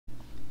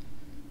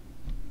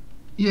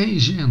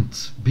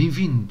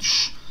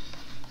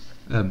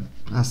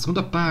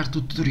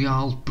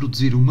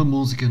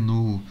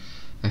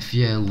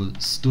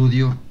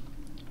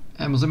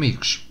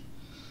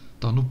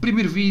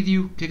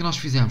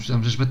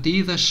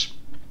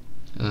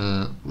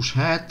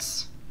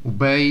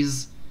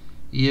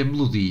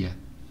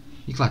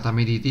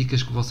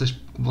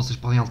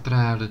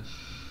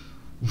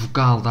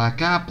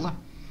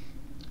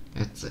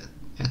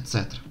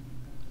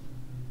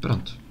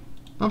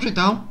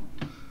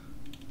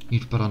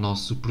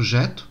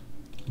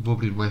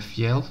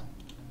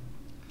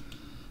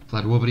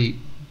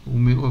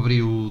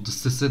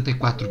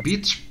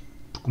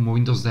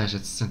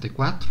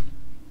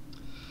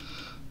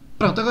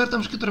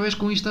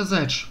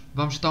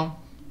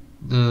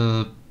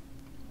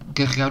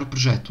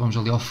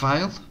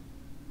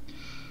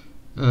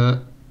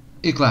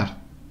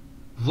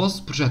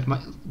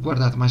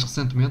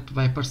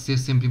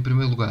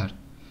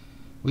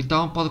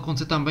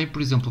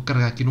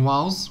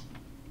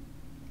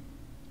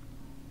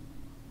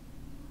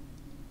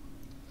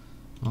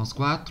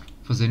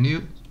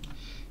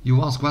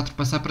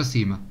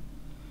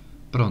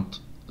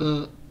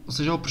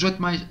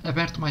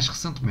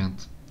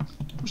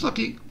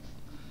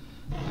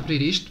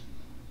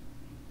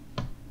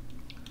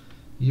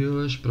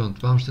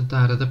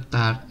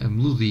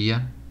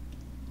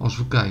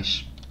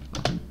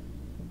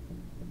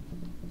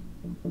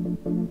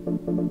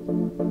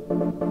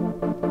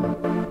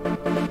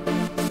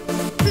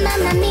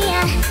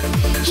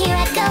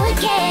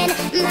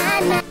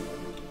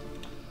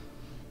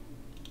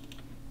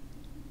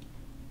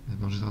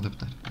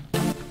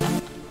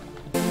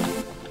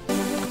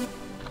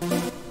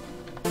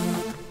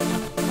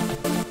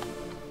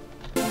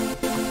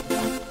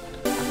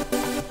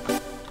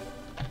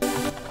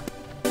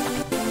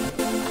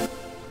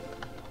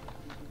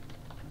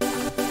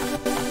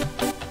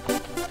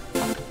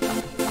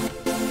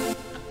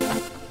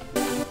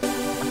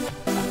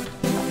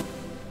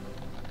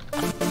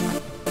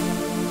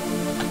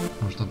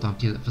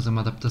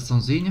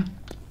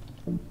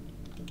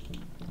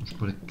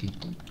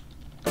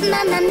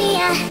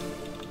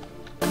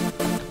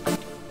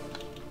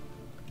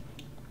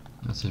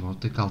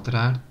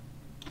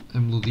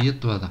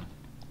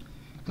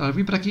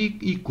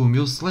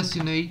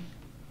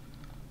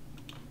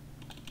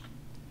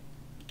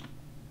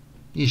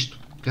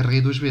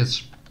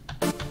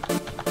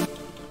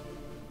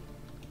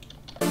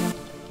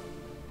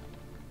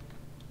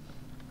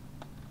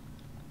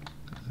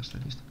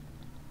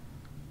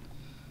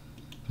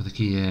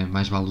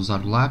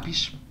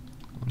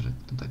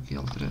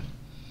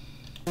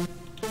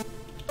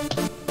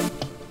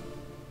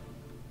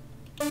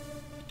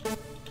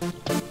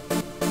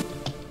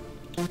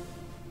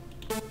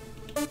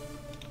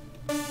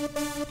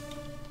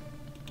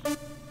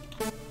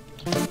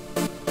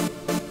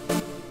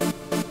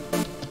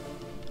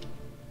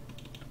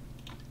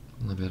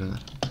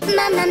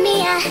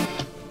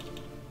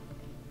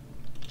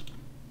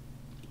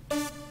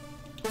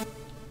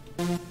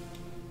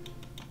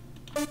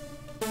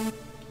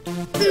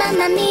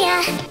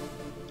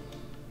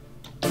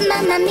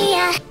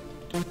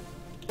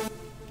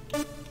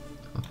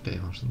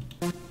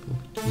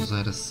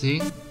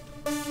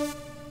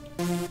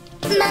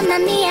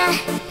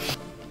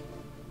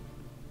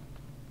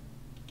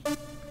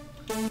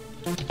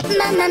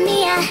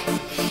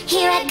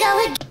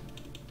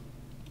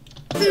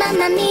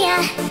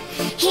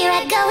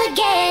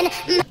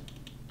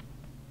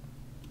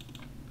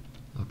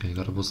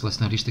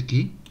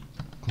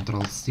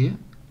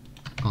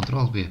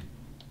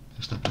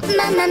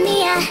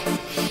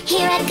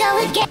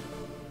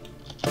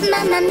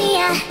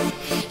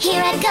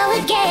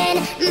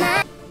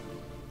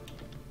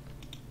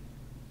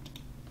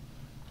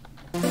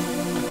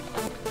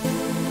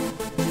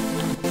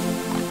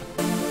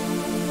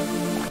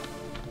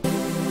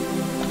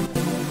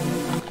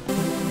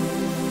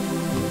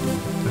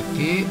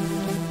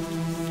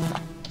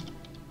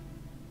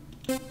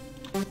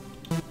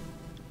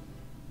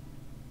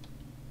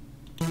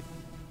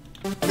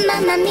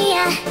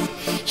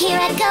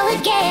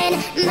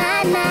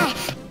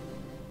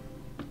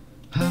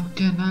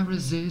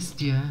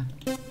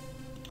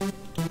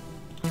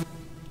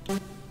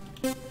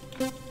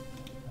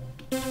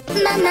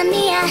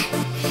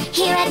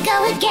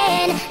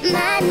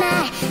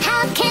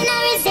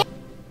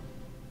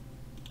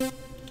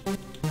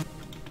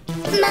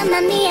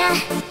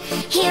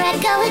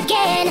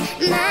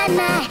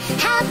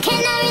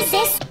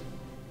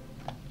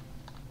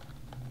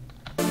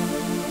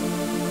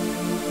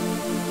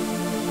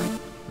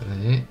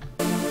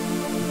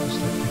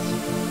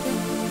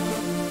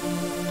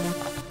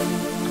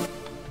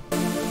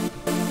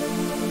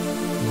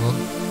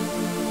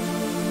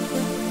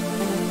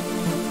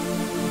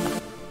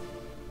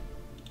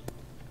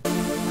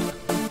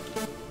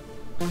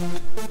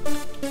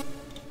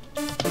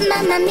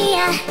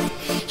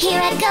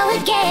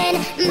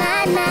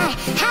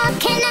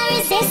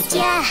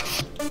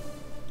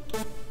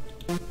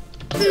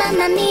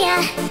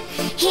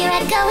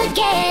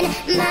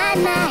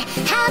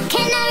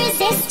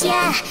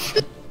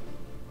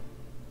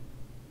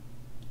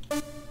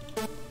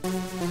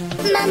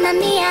Mamma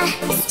mia,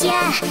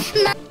 yeah,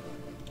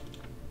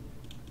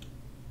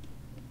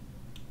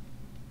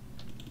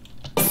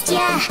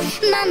 yeah,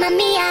 Mamma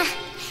mia,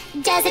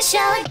 does it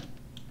show?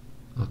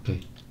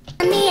 Ok.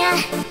 Mia,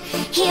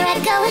 here I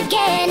go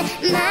again,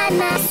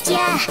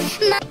 yeah,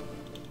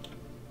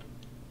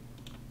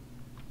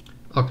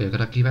 Ok,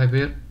 agora aqui vai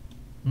haver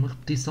uma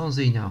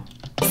repetiçãozinha. Ó.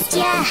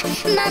 yeah,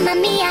 Mamma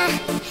mia,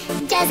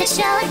 does it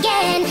show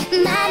again,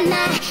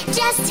 Mama,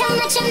 just how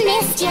much I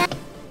missed ya.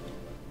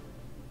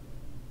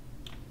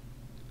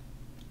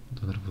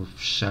 Agora vou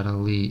fechar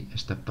ali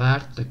esta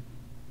parte,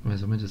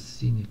 mais ou menos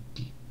assim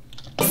aqui.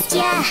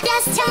 Yeah,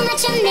 just how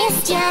much I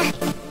missed ya.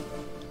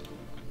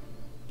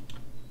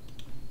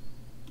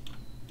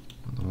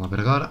 Vamos lá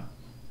ver agora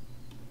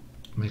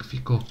como é que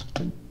ficou.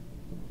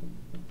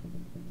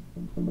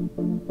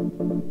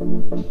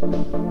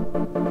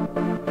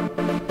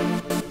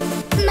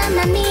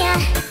 Mamma mia.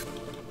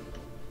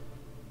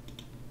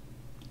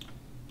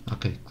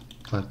 Ok,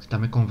 claro que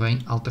também convém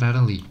alterar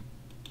ali.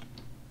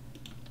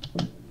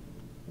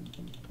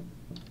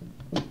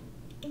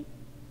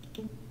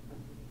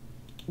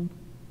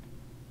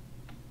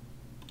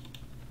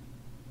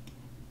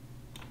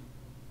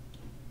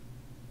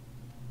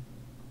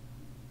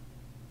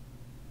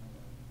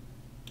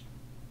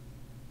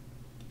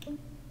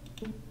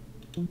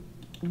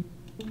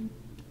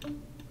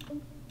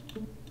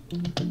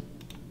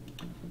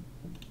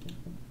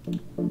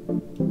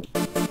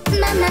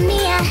 Mamma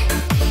mia,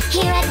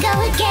 here I go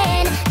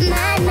again,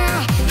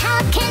 Mama, how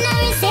can I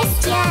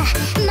resist ya?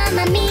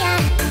 Mamma mia,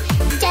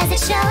 does it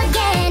show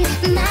again,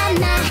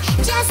 Mama,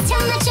 just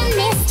how much I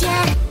missed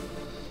ya.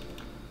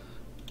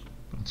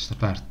 Pronto, esta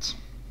parte.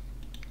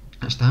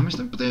 Ah, está, mas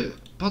também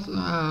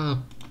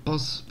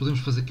podemos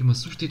fazer aqui uma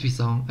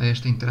substituição a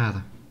esta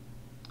entrada.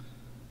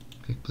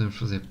 O que é que podemos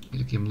fazer?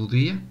 Ir aqui a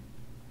melodia.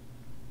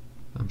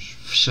 Vamos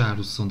fechar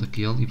o som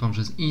daquele e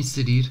vamos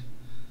inserir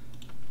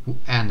o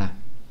Ana.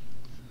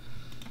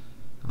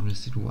 Vamos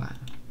inserir o Ana.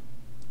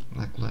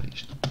 Vai colar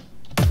isto.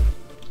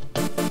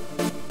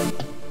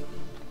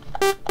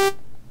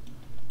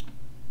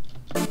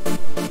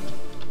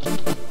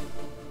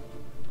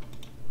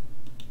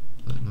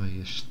 Não é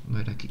este, não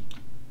era aqui.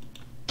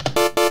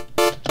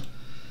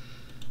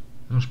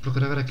 Vamos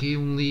procurar agora aqui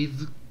um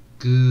lead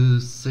que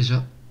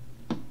seja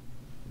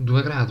do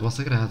agrado,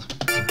 vosso agrado.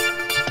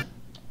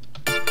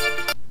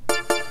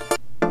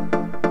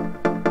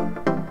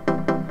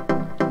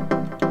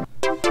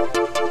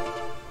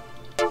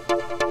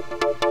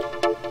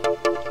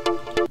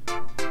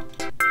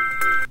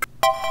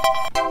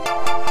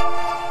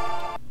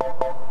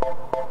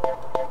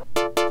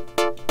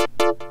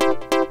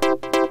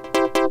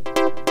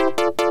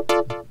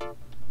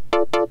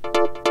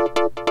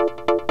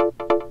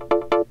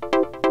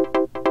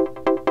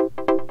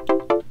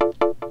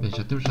 Bem,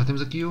 já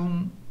temos aqui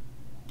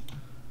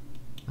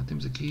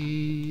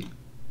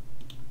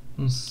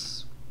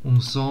um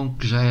som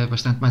que já é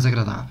bastante mais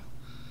agradável.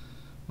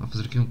 Vou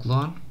fazer aqui um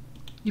clone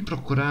e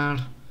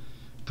procurar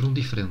por um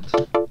diferente.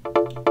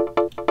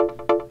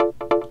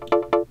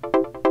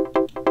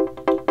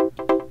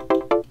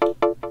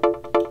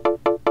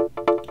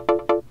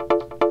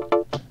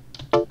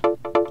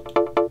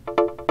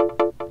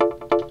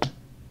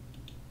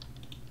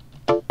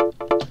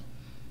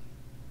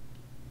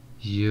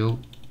 E eu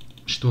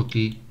estou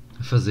aqui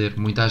a fazer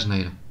muita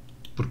asneira.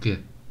 Porquê?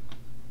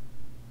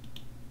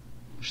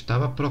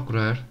 Estava a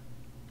procurar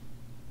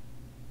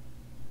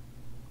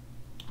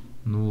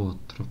no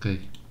outro,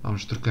 ok.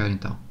 Vamos trocar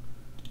então.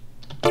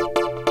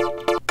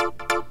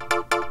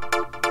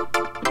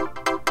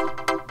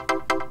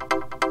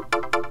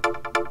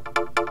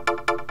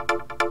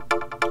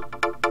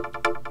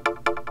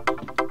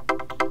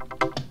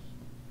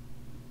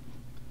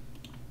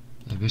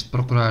 Em vez de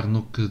procurar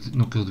no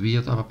que eu devia,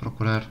 estava a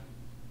procurar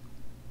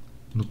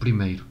no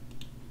primeiro.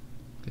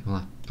 Okay,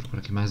 vamos lá, procurar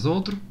aqui mais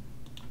outro.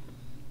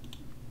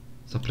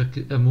 Só para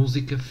que a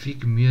música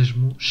fique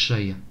mesmo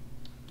cheia.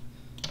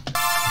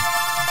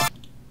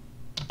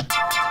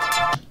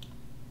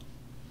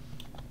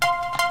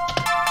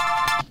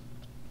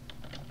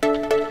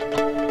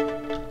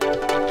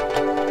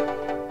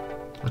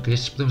 Ok,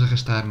 estes podemos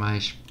arrastar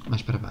mais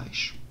para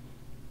baixo.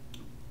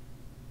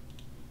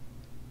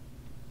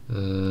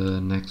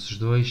 Nexus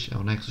 2 é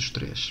o Nexus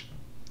 3.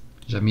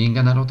 Já me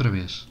enganaram outra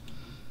vez.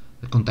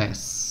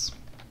 Acontece.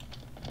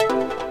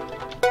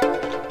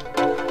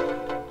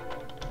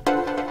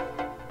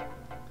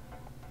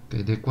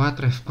 Ok,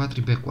 D4, F4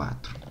 e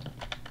B4.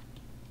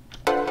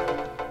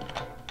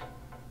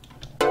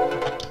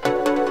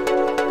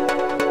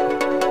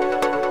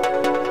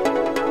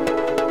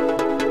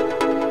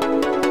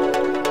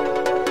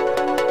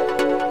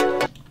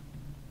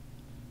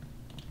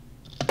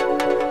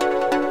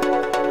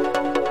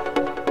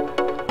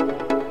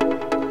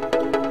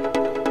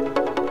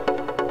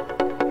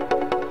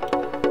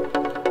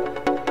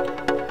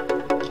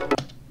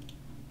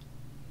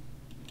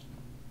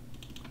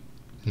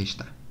 Aí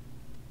está.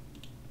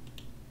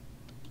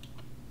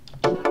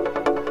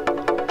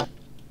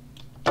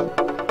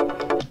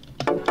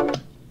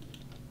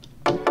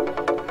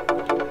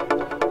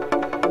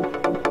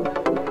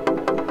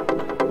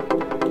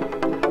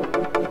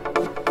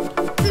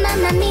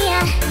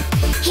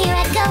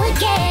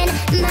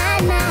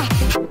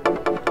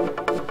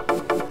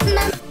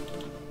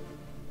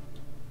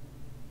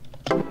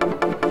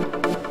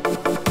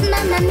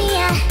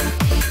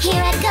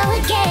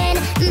 again.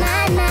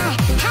 My,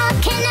 how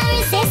can I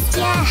resist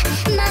ya?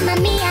 Mamma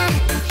mia,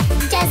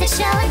 does it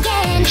show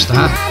again?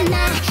 Está.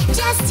 My,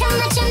 just how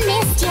much I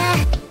missed ya.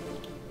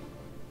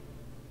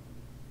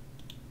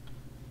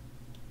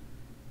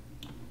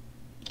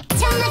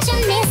 How much I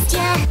missed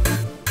ya.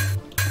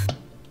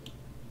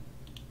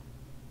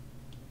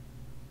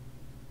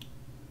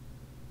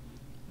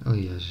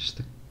 Aliás,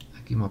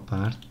 aqui uma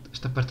parte,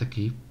 esta parte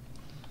aqui.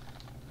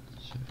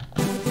 Deixa eu ver.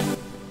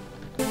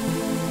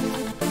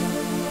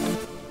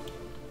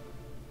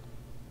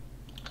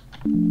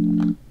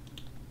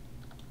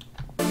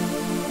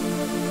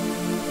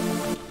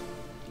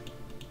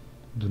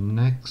 Do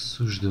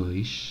Nexus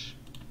 2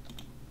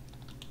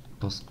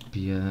 posso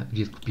copiar,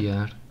 vir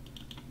copiar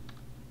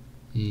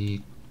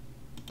e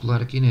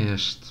colar aqui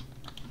neste,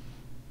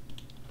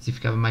 assim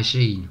ficava mais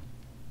cheinho.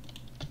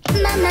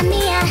 Mamma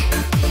mia,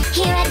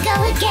 here I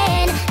go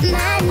again.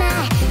 My,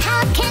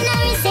 how can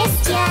I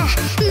resist ya?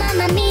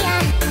 Mamma mia,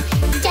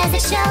 does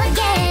it show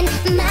again?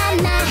 My,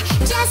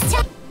 just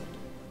how...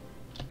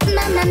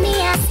 Mamma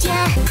mia,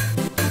 yeah.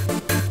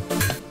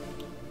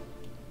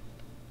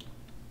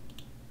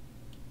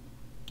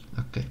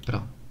 Ok,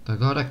 pronto.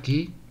 Agora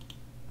aqui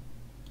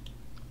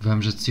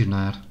vamos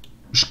adicionar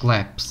os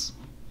claps,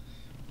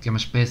 que é uma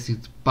espécie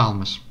de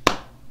palmas.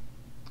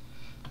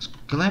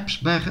 Claps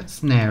barra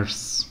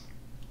snares,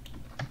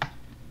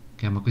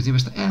 que é uma coisinha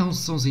bastante, é um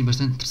sonzinho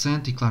bastante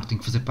interessante e claro tem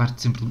que fazer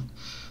parte sempre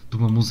de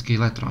uma música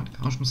eletrónica.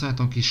 Vamos começar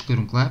então aqui a escolher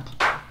um clap.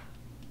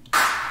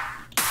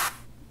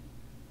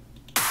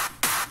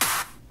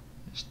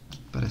 Este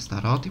parece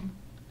estar ótimo.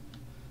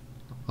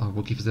 Vou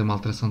aqui fazer uma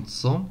alteração de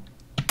som.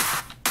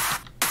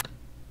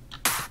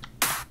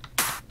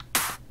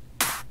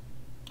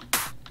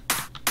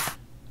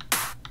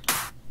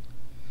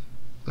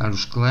 Claro,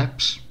 os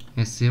claps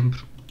é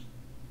sempre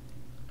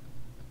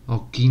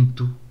ao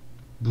quinto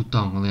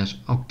botão, aliás,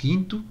 ao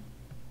quinto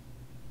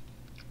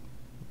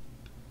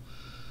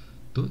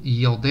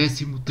e ao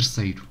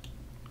 13º.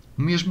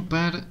 O mesmo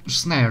para os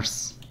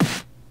snares.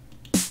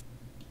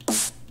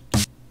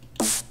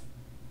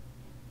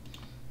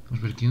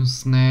 Vamos ver aqui um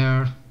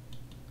snare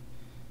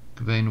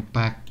que vem no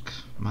pack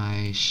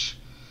mais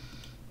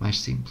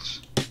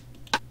simples.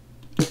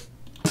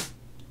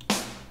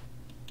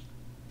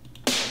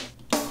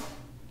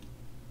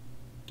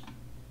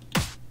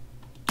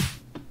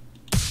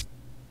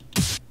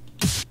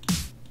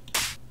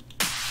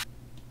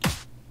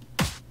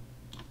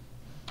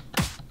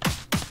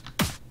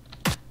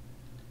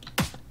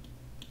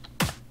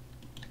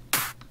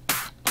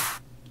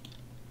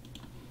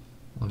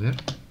 Vamos ver.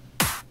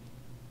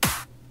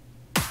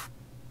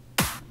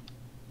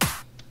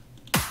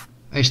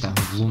 Aí está, um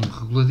volume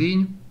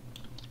reguladinho.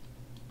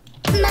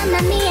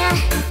 Mamma mia,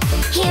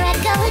 here I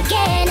go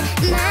again.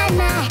 My,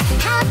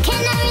 how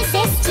can I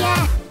resist ya?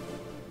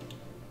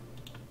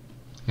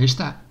 Aí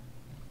está.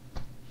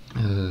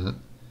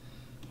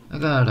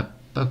 Agora,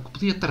 para o que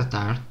podia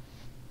tratar,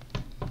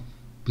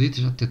 podia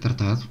já ter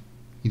tratado,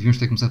 e devíamos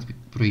ter começado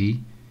por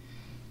aí,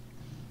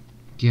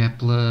 que é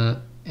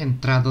pela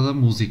entrada da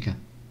música.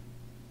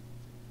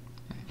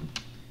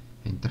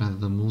 A entrada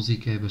da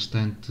música é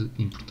bastante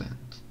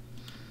importante.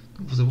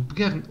 Então,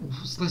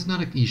 vou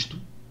selecionar aqui isto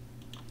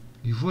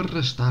e vou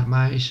arrastar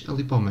mais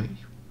ali para o meio.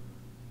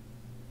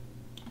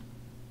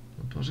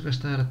 Então, vamos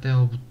arrastar até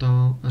ao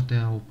botão, até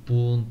ao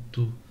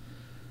ponto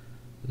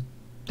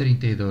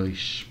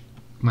 32.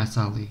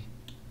 Começa ali,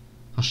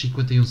 aos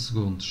 51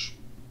 segundos.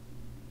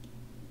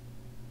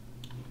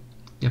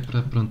 É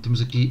para, pronto,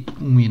 temos aqui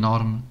um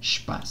enorme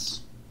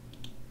espaço.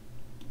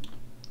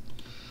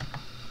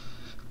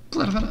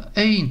 Claro, agora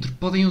a intro,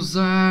 podem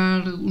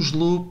usar os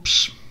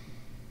loops.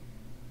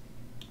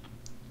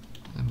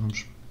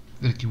 Vamos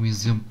ver aqui um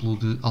exemplo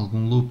de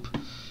algum loop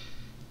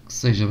que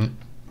seja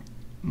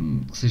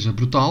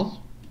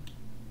brutal.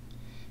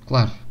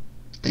 Claro,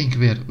 tem que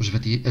ver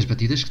as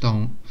batidas que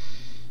estão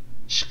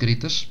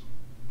escritas,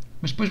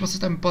 mas depois vocês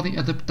também podem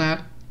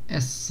adaptar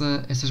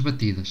essas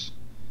batidas.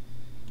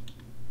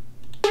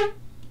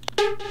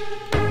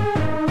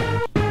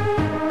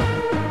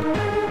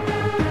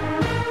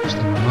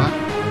 Estamos no ar.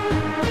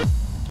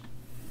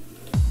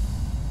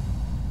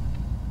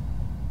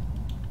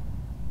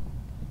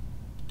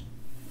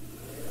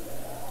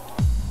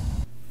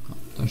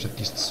 Temos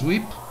aqui este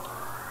sweep.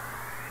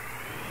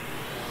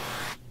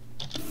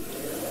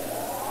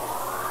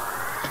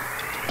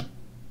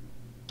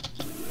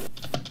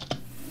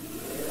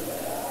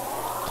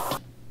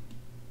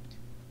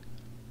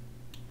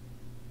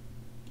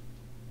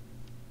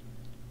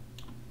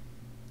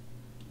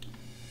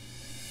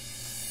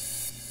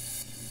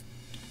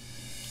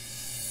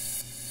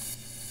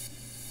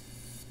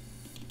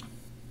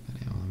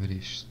 Vamos ver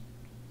isto.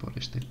 Pôr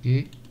este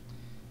aqui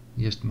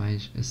e este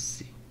mais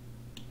assim.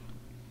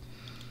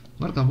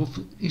 Agora tá,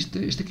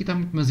 este aqui está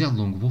demasiado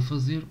longo, vou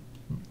fazer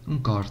um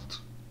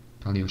corte.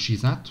 Está ali o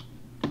x-ato.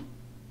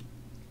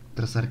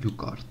 Traçar aqui o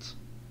corte.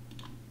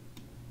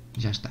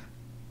 Já está.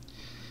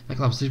 É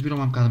claro, vocês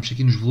viram há um bocado a mexer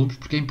aqui nos volumes,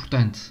 porque é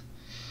importante.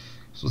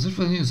 Se vocês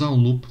forem usar um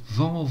loop,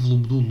 vão ao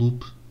volume do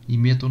loop e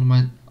metam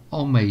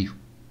ao meio.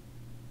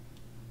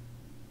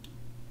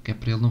 que é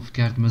para ele não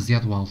ficar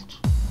demasiado alto.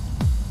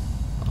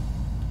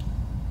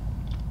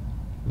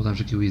 Vou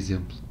dar-vos aqui o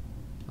exemplo.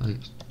 Olha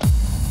isto.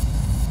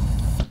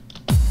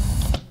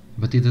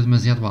 Batida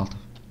demasiado alta.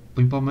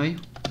 Põe para o meio.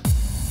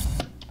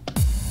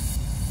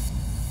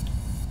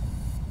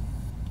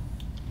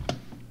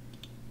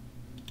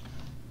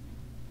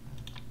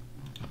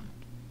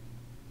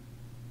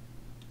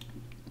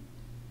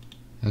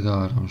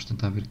 Agora vamos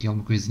tentar ver aqui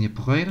alguma coisinha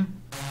porreira.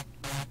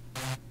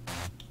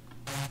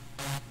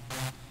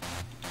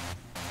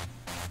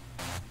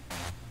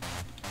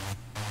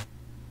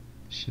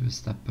 Deixa eu ver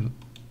se dá para...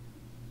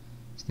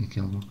 se tem aqui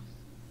alguma coisa.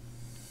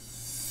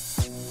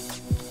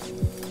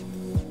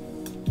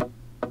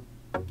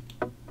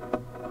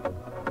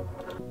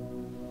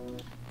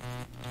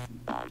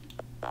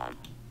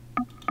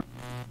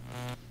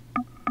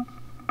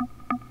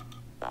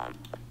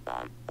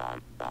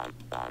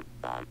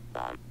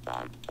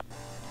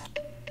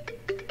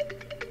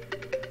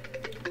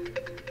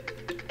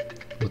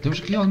 Temos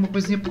aqui alguma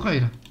coisinha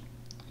porreira.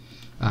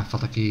 Ah,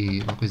 falta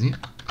aqui uma coisinha.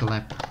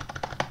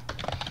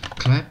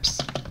 Claps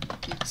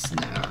e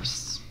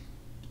snares.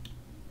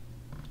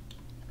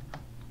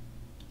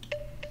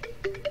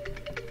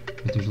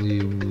 Temos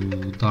ali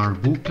o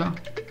darbuka.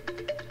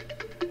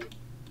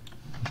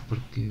 Vamos por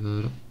aqui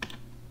agora.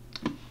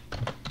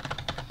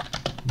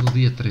 No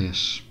dia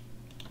 3.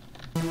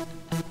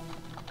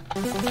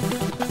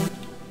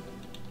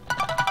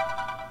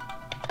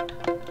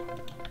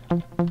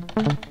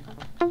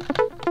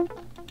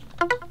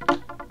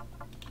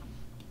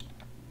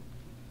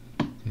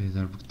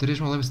 Três,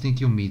 mas lembra se tem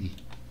aqui um MIDI.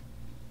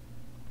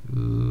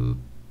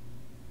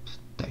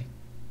 Tem.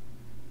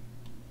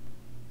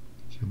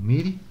 Aqui um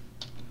MIDI.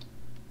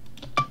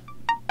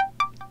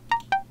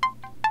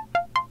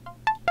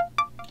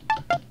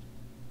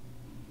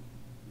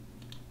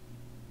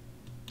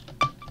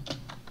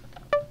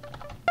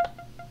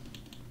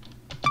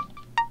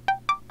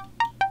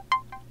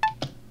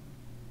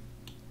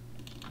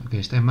 Ok,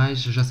 este é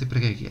mais, eu já sei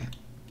para que é que é.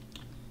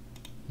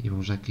 E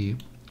vamos aqui,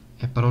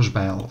 é para os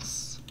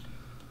bells.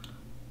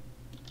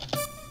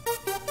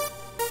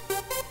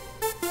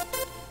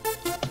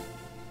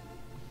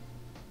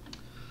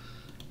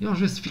 E vamos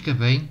ver se fica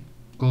bem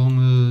com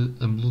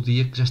a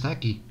melodia que já está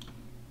aqui.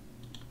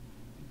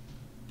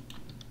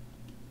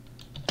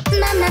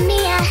 Mamma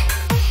mia,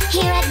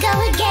 here I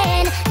go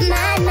again.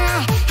 My,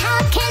 how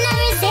can I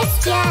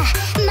resist ya?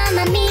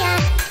 Mamma mia,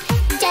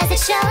 does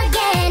it show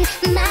again?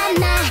 My,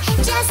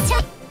 just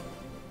tell...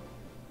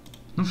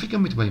 Não fica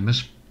muito bem,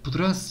 mas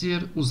poderá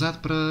ser usado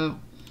para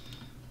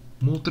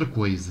uma outra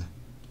coisa.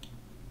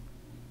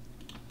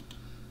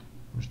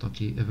 Vamos então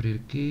aqui abrir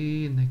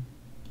aqui, né?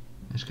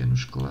 Acho que é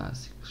nos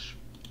clássicos.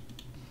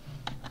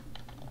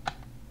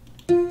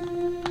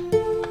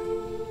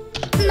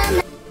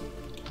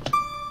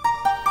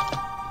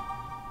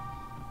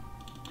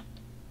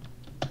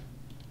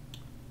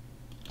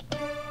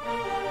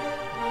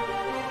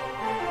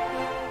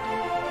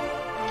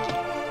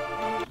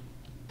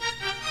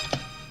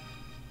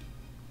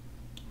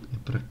 Eu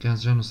por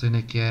acaso já não sei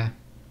nem que é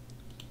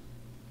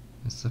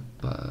essa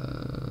parte.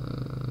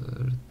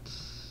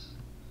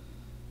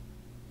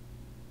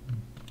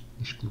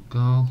 Disco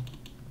local,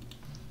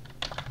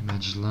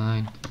 image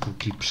line, vou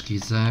aqui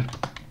pesquisar.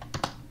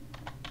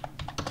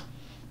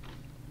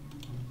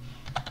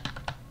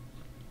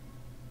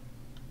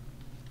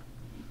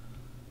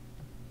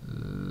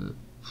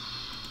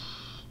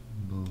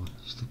 Boa,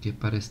 isto aqui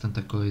aparece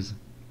tanta coisa.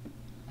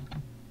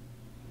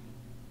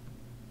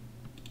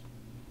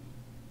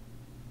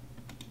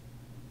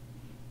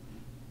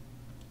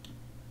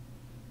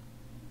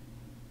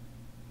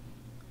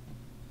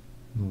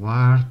 No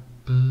ARP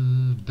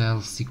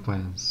Bell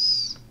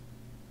Sequence.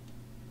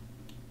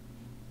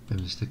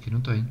 Mas isto aqui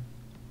não tem.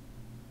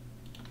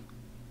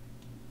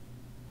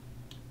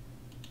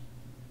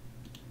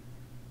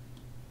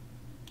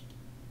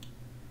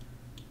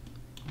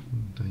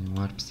 Não tem um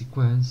ARP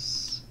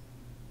Sequence.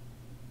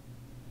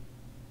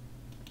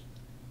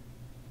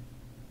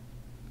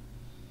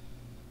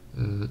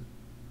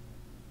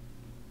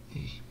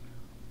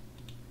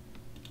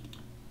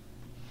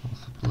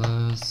 Alpha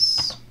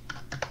Plus.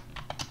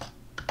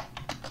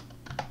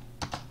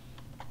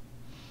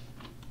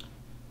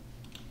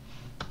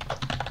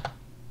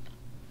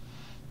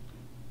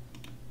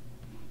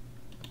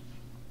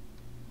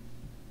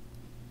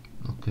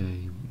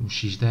 Ok, um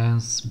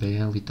X-Dance,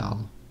 BL e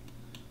tal.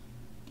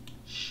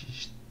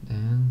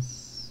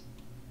 X-Dance.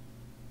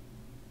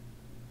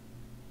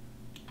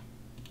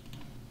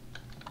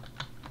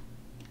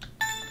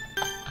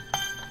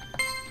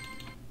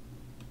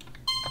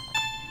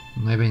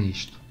 Não é bem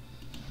isto.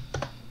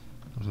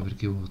 Vamos ver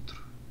aqui o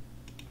outro.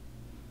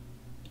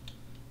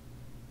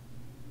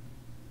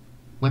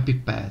 O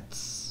Epic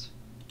Pets.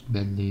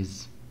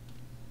 Beleza.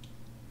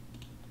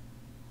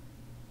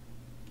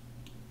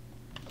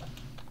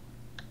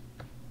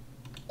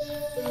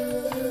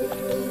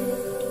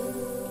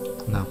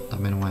 Não,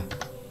 também não é.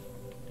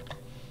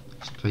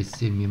 Isto vai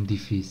ser mesmo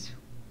difícil.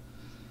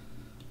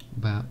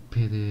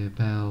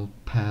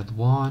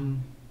 pt.2.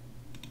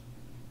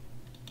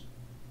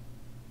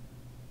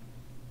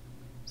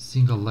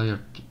 single layer.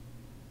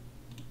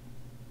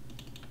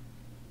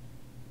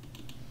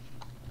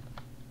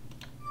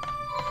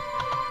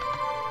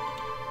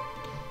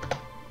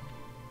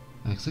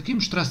 É que se aqui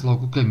mostrasse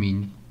logo o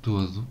caminho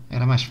todo,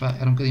 era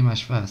um bocadinho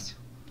mais fácil.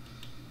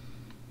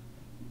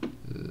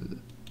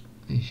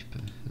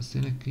 A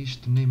cena é que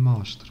isto nem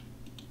mostra.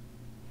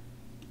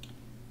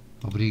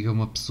 Obriga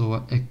uma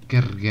pessoa a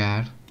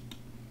carregar,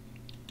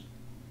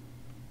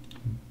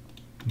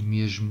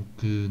 mesmo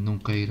que não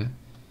queira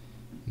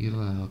ir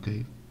lá.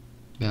 Ok,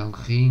 bell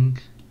ring.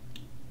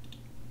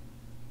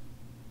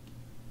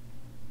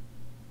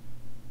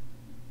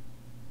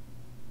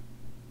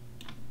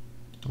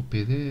 O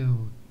PD,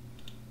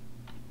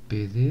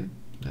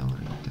 bell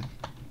ring.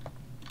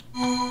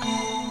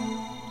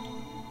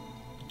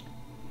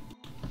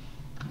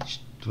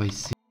 Isto vai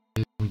ser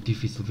muito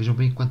difícil. Vejam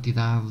bem a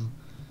quantidade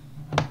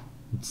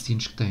de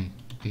sinos que tem.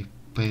 Ok,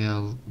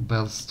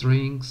 bell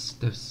strings,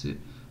 deve ser.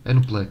 É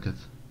no placard,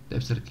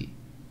 deve ser aqui.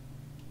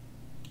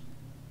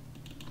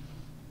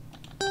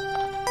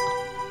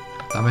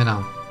 Também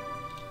não.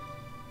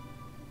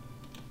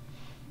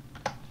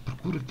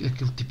 Procura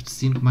aquele tipo de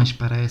sino que mais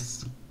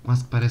parece,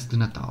 quase que parece de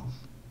Natal.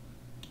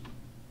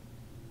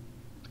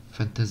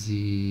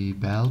 Fantasy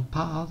Bell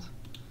Pad.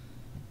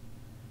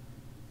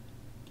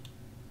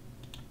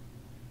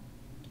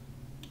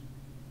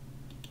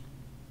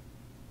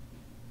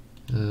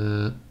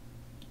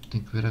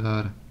 Tenho que ver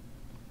agora.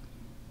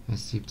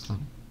 SY.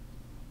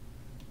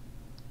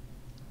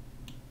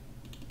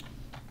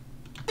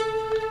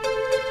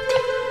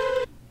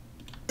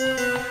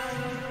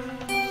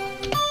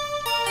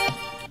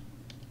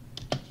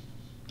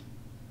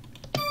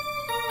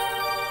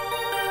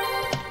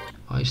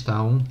 Aí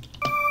está um.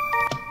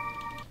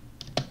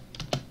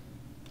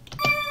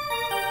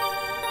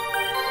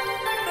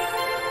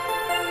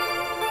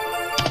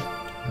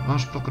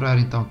 Vamos procurar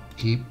então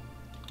aqui.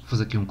 Vou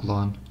fazer aqui um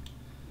clone.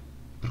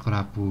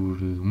 Procurar por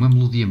uma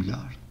melodia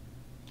melhor.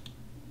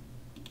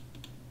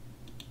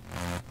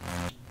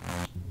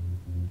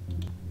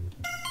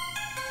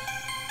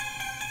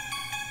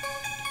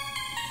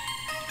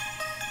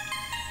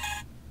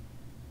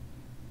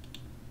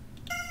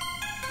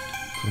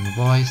 Foi no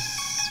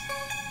voice.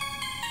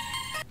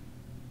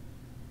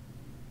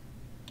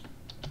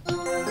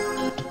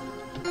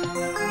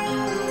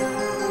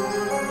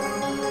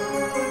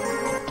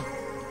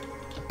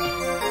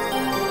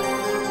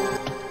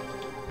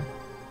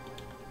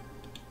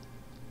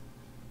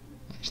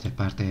 Esta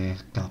parte é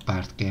aquela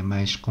parte que é a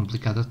mais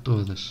complicada de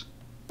todas.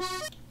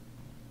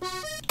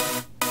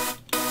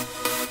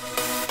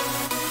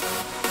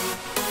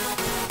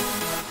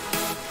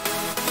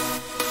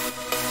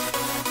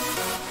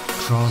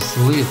 Cross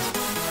lead.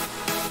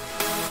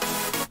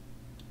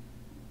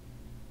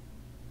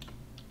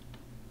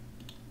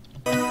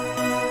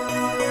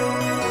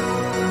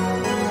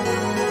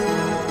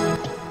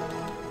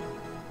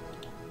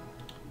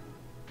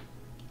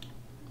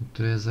 O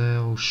 3 é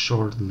o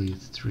short lead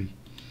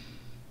 3.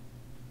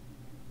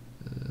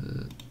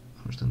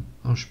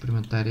 Vamos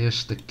experimentar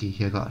este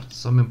aqui agora,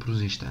 só mesmo por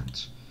uns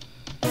instantes.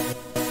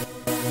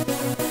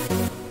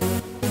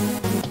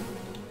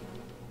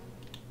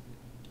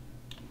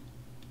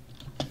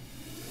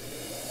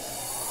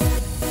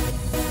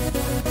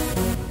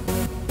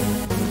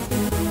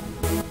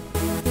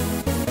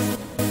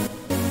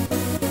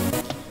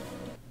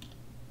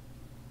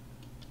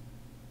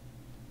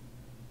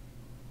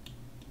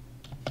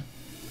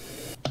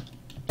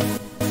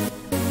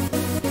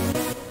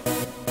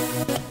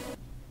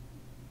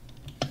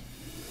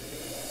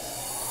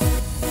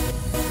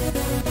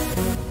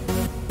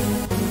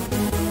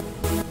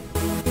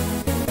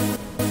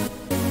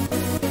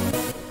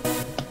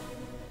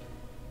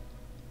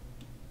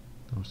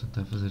 Vamos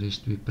tentar fazer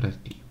isto vir para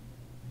aqui.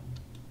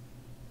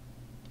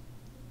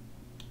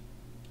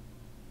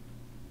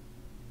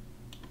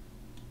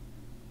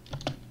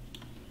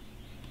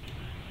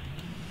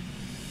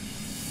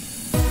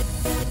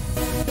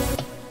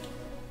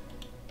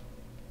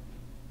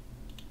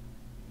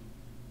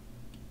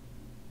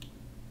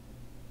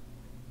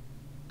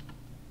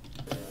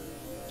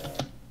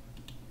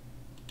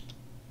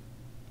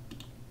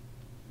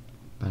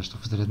 Estou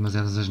a fazer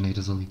demasiadas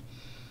asneiras ali.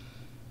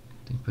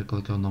 Tenho que ver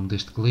qual é que é o nome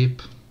deste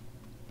clipe.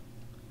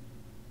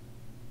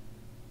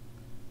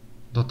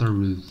 Dr.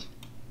 Rude.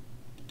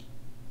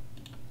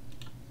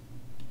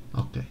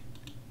 Ok.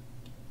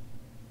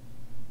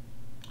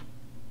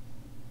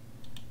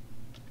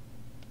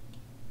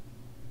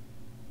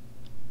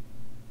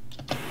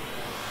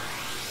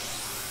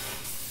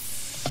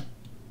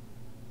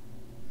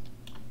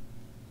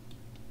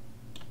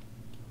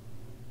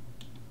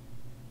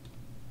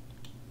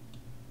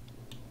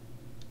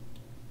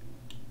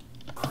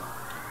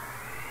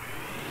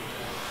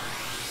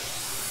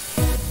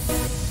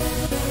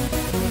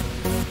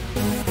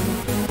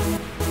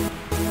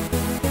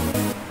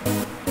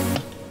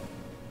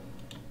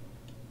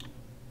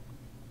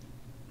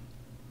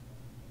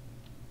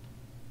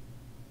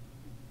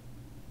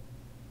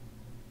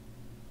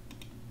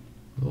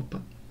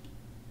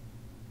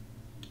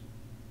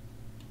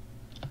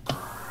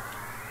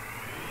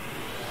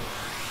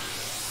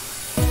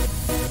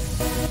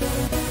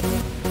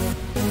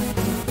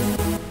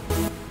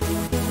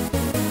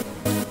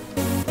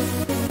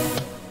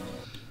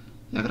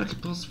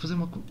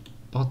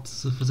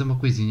 pode-se fazer uma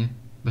coisinha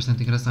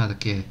bastante engraçada,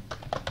 que é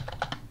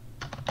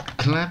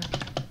clap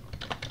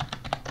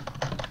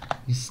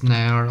e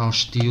snare ao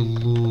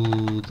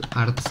estilo de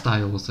art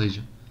style, ou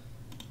seja,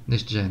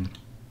 deste género.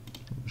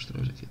 Vou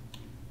mostrar aqui.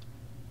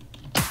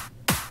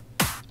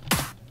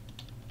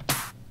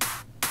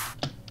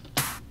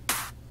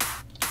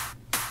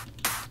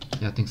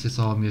 Já tem que ser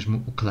só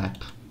mesmo o clap.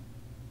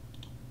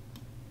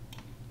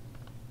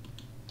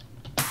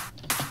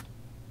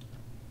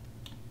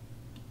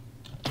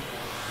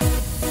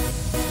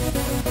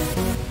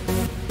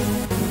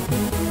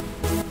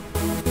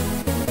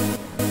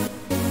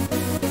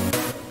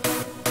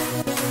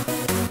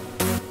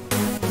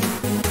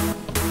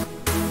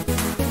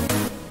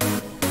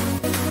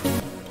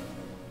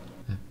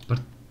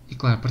 E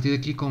claro, a partir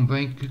daqui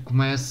convém que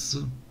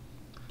comece,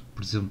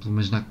 por exemplo,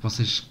 imaginar que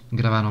vocês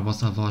gravaram a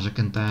vossa voz a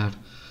cantar,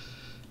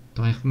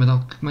 então é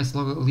recomendável que comece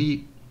logo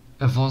ali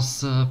a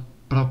vossa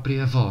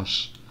própria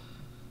voz.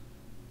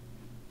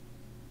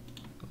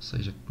 Ou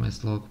seja, que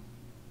comece logo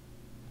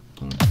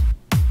com...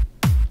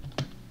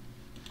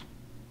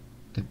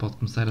 Até pode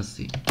começar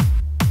assim.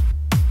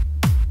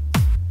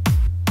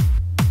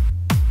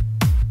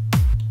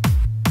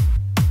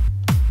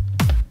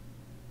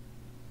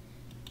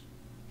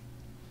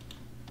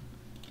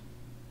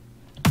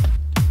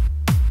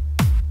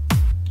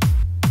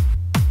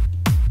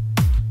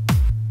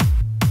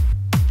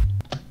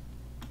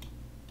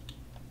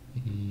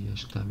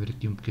 Acho que está a haver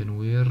aqui um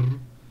pequeno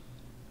erro.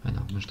 Ah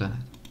não, não está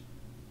nada.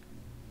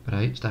 Espera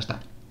aí, está.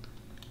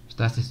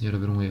 Está sim senhor a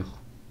haver um erro.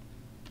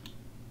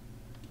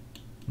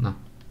 Não,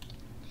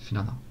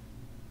 afinal não.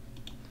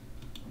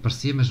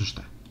 Parecia, mas não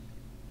está.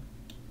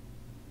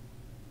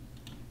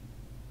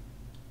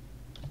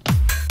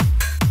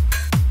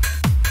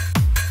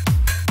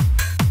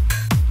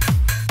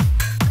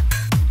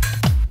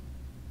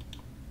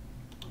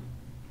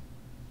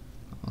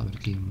 Vamos ver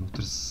aqui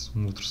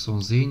um outro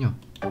sonzinho.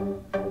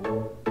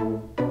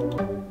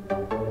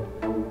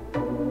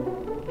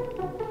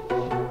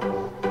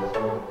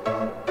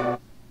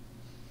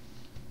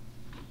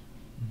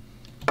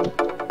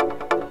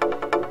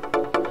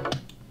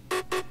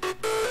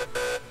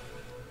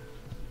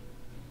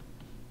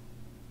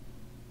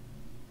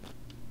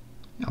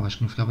 Eu acho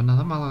que não ficava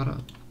nada mal agora,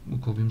 o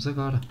que ouvimos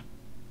agora.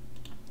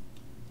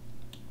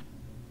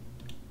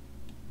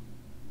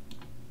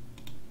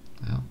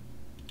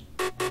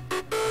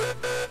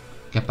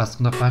 Que é para a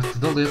segunda parte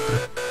da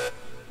letra.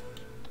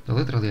 Da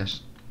letra,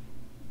 aliás.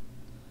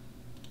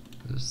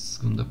 A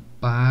segunda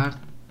parte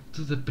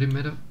da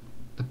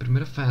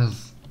primeira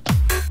fase.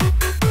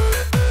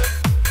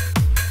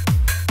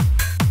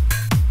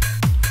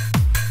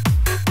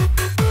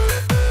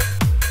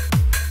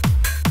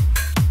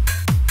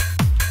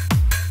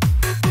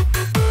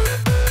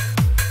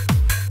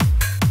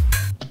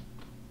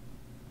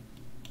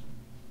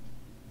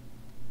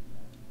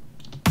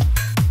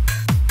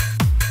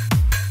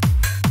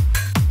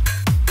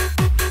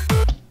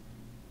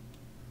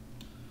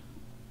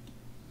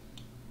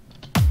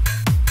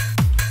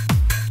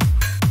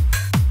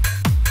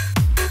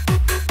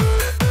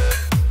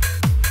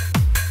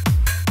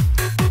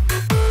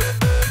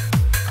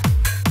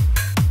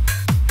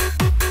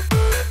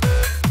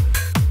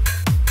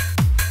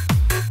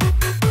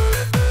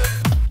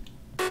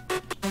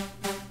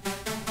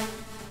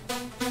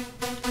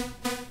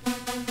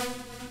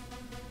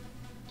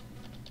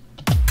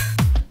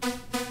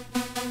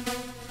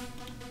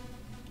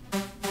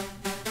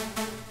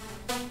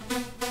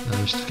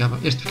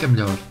 Este fica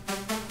melhor.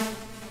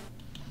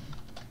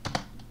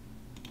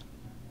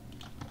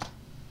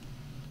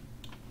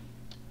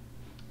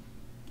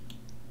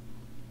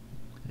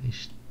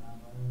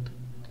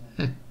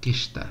 Aqui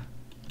está.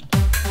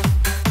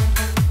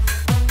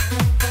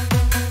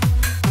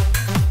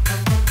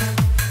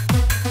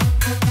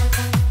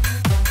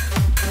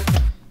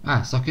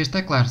 Só que este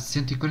é claro,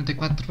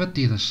 144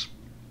 batidas.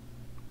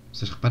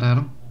 Vocês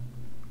repararam?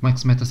 Como é que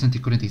se mete a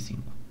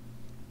 145?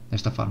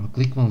 Desta forma,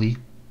 clicam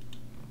ali.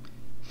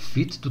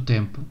 Fit do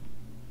tempo,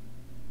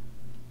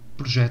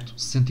 projeto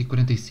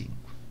 145.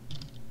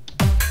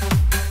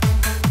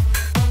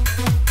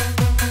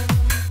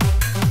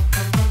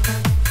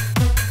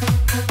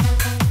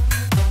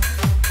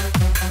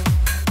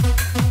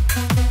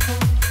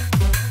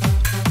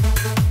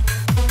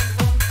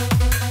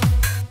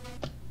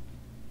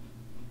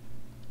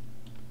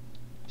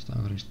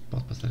 Agora isto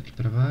pode passar aqui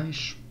para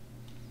baixo,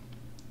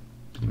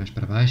 um pouquinho mais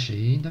para baixo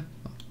ainda.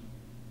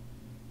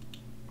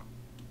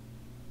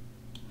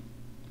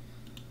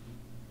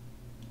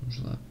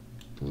 Vamos lá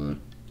pôr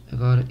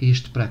agora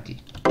isto para aqui.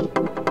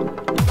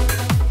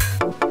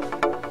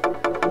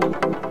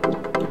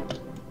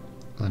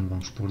 Claro, não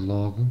vamos pôr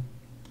logo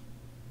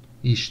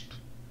isto.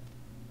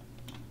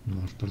 Não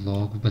vamos pôr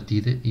logo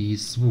batida e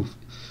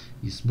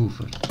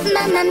subwoofer.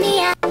 Mamma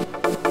mia,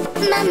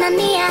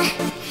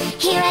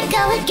 here I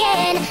go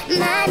again.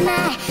 My,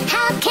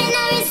 how can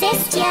I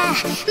resist ya?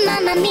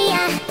 Mamma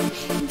mia,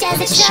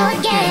 does it show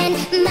again?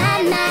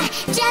 My,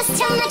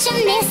 just how much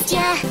I missed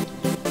ya.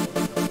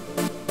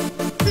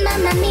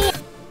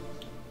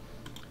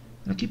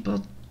 aqui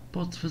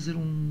pode fazer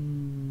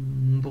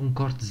um bom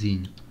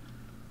cortezinho.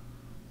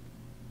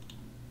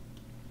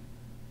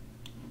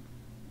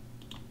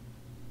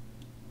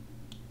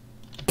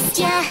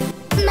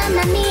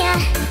 Mamma mia,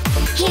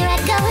 here I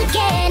go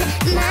again.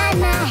 My,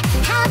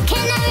 how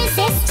can I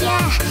resist ya?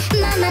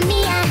 Mamma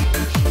mia,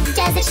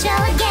 does it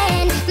show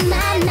again?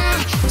 My,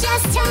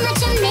 just how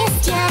much I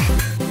missed ya.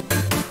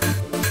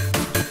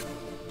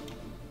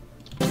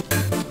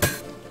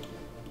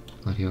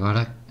 E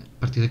agora, a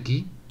partir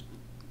daqui,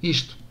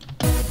 isto.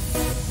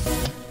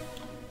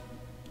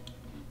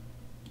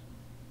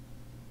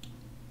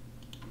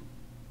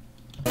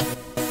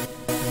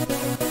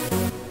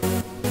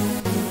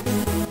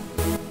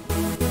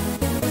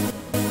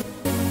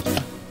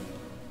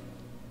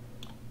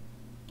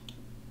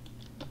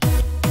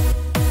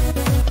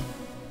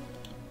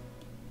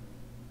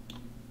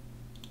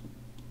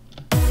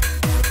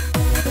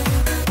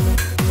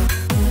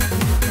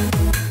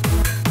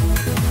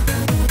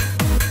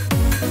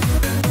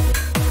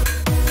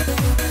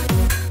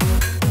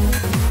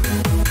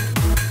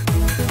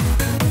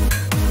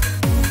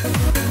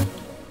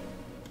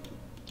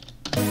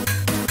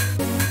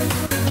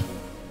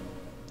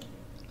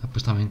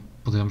 Depois também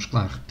podemos,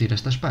 claro, repetir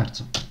estas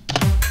partes.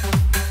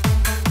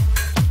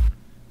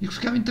 E o que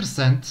ficava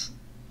interessante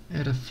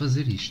era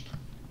fazer isto.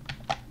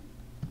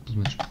 Pelo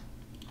menos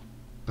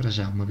para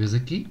já, uma vez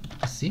aqui,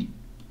 assim.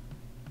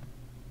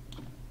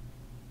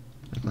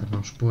 Agora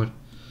vamos pôr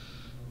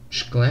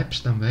os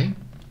claps também.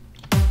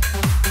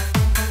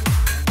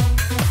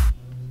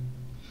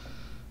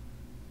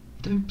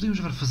 Também podemos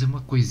agora fazer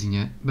uma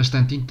coisinha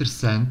bastante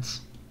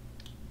interessante.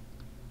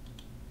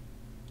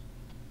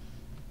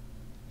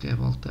 Que é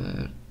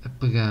voltar a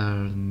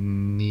pegar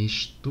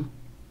nisto.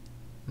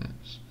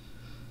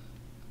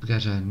 Pegar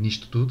já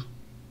nisto tudo.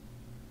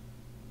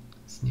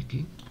 Assim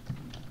aqui.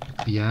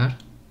 Copiar.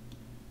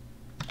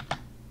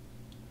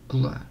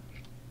 Colar.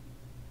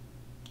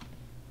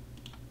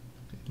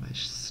 Mais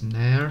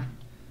snare.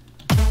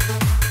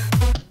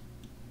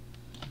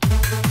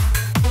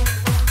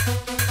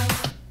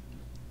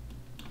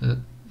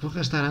 Vou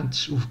arrastar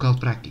antes o vocal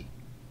para aqui.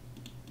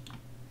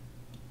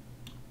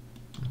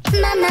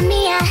 Mamma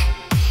mia,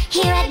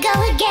 here I go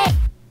again.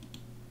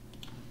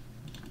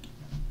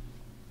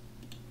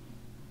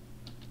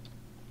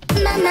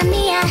 Mamma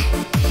mia,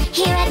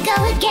 here I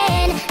go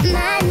again.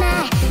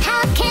 My,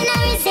 how can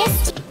I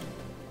resist?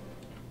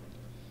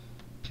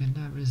 Can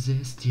I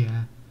resist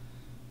ya?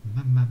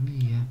 Mamma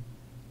mia,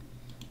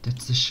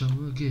 that's the show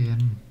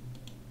again.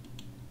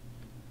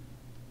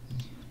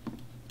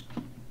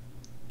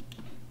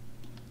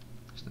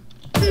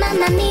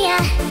 Mamma mia,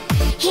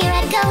 here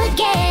I go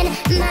again.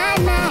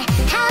 My,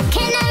 how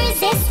can I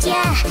resist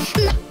ya?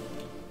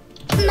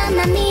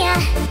 Mamma mia,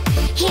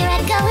 here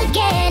I go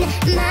again.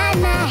 My,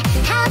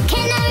 how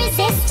can I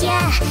resist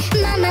ya?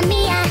 Mamma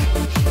mia,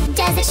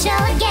 does it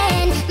show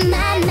again?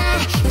 My,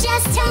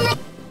 just how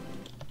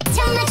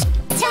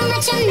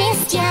much I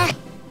missed ya.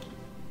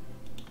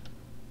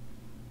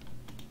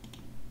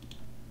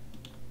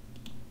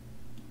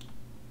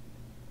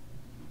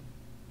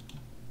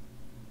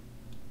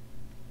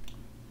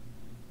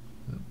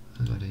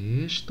 Agora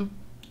isto.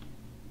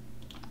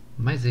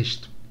 Mais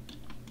isto.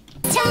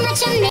 How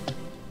much I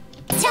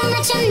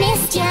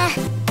missed ya.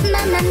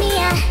 Mamma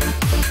mia,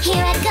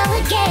 here I go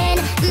again.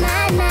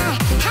 My,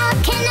 how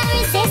can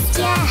I resist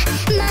ya?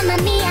 Mamma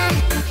mia,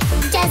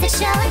 does it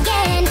show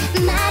again?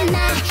 My,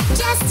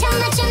 just how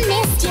much I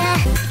missed ya.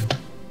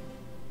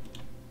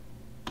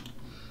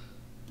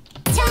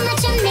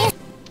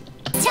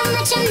 How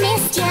much I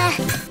missed ya.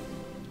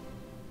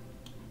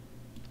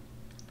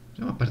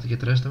 Já uma parte aqui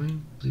atrás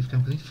também podia ficar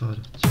um bocadinho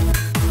fora.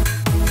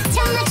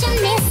 How much I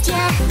missed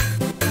ya.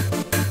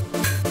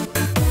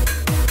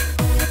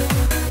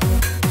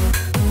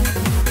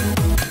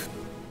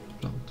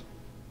 Pronto.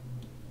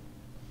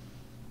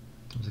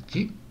 Estamos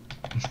aqui.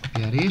 Vamos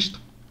copiar isto.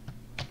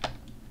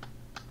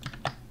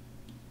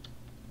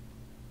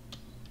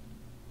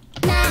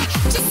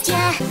 Just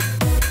ya.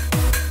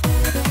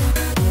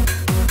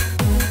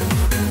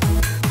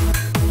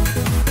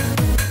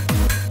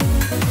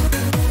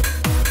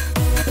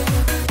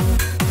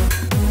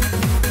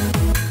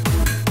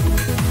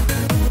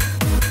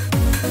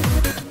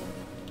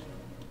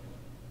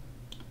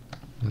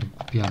 Agora vou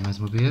copiar mais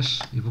uma vez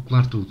e vou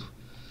colar tudo.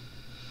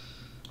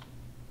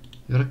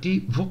 Agora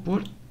aqui vou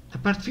pôr a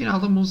parte final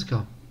da música.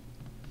 Ó.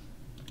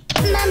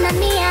 Mamma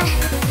mia,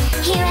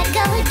 here I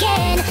go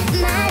again.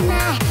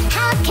 My,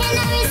 how can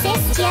I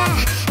resist ya?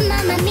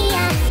 Mamma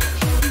mia,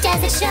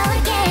 does it show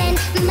again?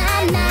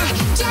 My,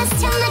 just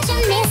how much I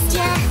missed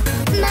ya.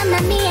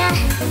 Mamma mia,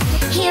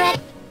 here I...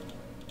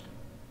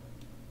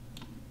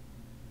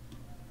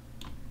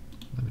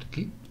 Vamos ver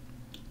aqui.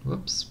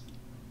 Ups.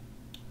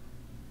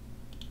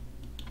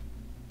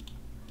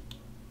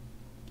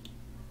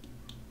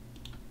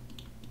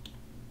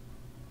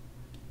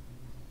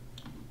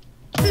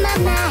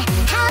 Mamma,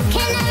 how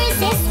can I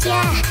resist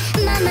ya?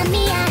 Mamma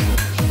mia,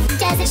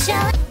 does it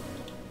show?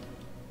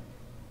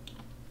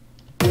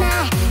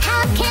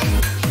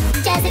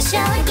 Does it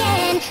show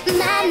again?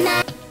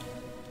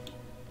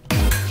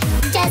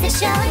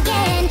 show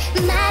again?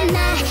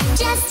 My,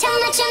 just how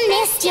much I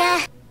missed ya.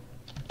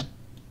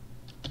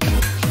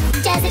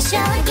 Does it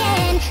show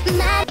again?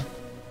 My,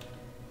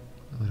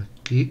 agora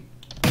aqui.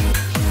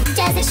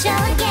 does it show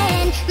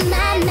again?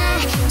 My,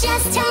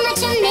 just how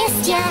much I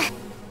missed ya.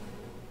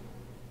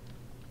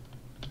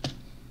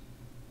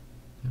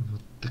 Eu vou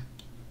ter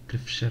que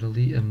fechar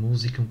ali a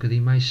música um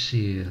bocadinho mais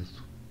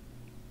cedo.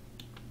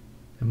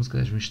 A música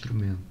é um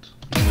instrumento.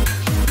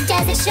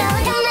 Does it show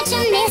how much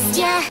I missed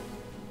ya?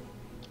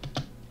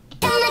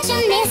 How much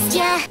I missed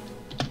ya?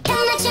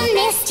 How much I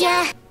missed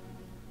ya?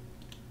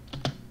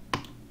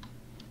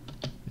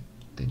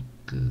 Tenho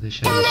que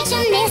deixar How much isto.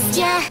 I missed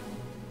ya?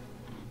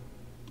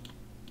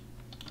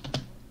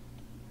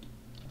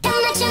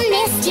 How much I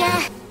missed ya?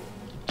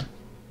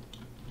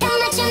 How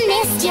much I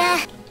missed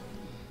ya?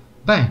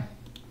 Bem,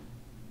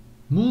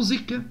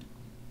 música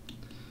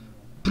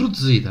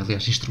produzida,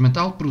 aliás,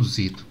 instrumental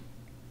produzido.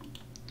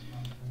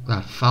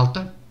 Claro,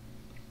 falta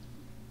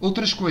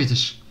outras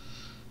coisas,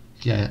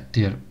 que é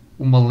ter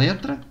uma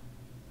letra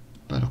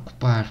para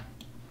ocupar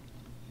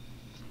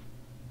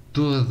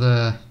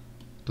toda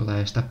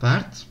esta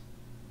parte,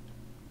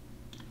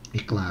 e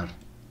claro,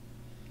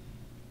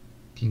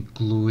 que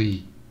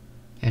inclui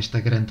esta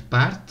grande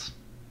parte.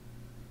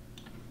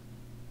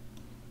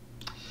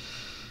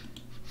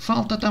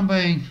 Falta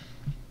também,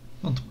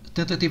 pronto,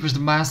 tentativas de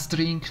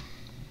mastering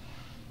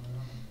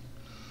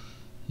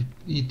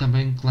e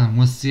também, claro,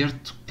 um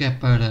acerto que é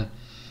para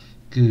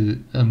que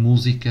a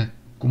música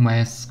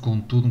comece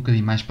com tudo um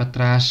bocadinho mais para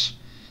trás,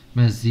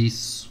 mas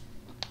isso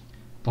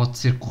pode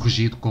ser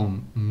corrigido com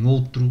um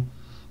outro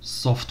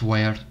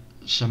software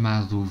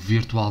chamado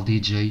Virtual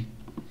DJ.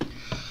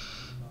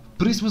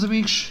 Por isso, meus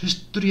amigos,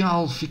 este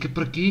tutorial fica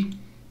por aqui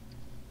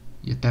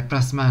e até para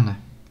a semana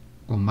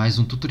com mais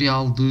um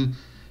tutorial de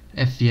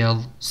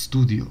FL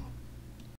Studio.